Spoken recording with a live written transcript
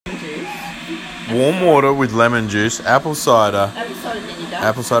warm water with lemon juice, apple cider and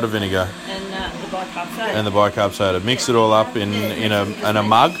vinegar, the bicarb soda. and the bicarb soda. Mix it all up in a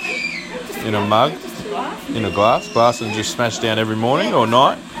mug, in a glass, and just smash down every morning or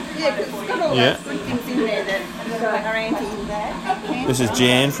night. Yeah, because it's got all Yeah. those good things in there that are anti-bad. This is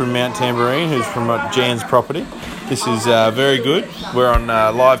Jan from Mount Tambourine, who's from Jan's property. This is very good. We're on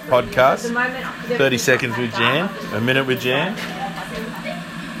live podcast. 30 seconds with Jan, a minute with Jan.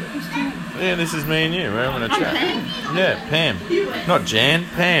 Yeah, this is me and you. We're having a chat. Yeah, Pam. Not Jan,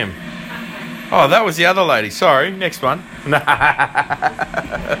 Pam. Oh, that was the other lady. Sorry. Next one. Well,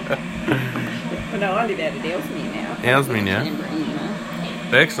 no, I live out at Ellesmere now. Ellesmere now. Tambourine, you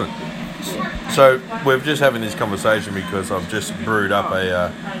know. Excellent. So we're just having this conversation because I've just brewed up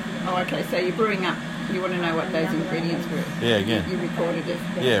a... Oh, okay. So you're brewing up. You want to know what those ingredients were? Yeah, again. You recorded it.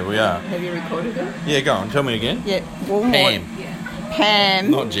 Yeah, we are. Have you recorded it? Yeah, go on. Tell me again. Yeah. Warm Pam. water. Pam.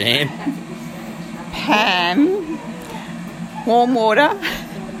 Not Jan. Pam. Warm water.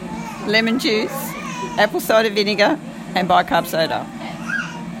 Lemon juice. Apple cider vinegar. And bicarb soda.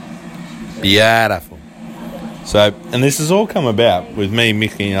 Beautiful. So, and this has all come about with me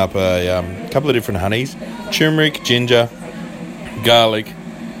mixing up a couple of different honeys. Turmeric, ginger, garlic,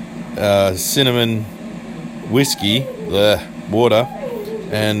 cinnamon, whiskey, water,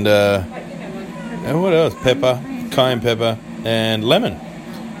 and what else? Pepper, cayenne pepper, and lemon.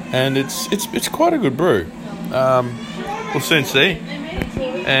 And it's quite a good brew. We'll soon see.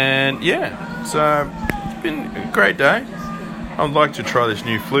 And yeah, so it's been a great day. I'd like to try this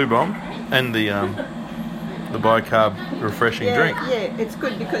new Flu Bomb and the bicarb refreshing drink. Yeah, it's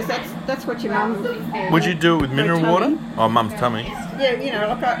good because that's what your mum... Would you do it with mineral tummy? water? Oh, Mum's tummy. Yeah, you know,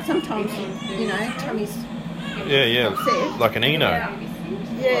 like sometimes, you know, tummy's... Yeah, Upset. like an Eno.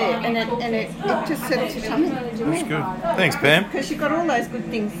 Yeah, and it just settles your tummy. That's good. Thanks, Pam. Because you've got all those good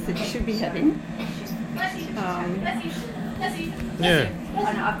things that you should be having. Yeah.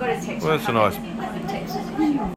 I've got a text. Well, that's a nice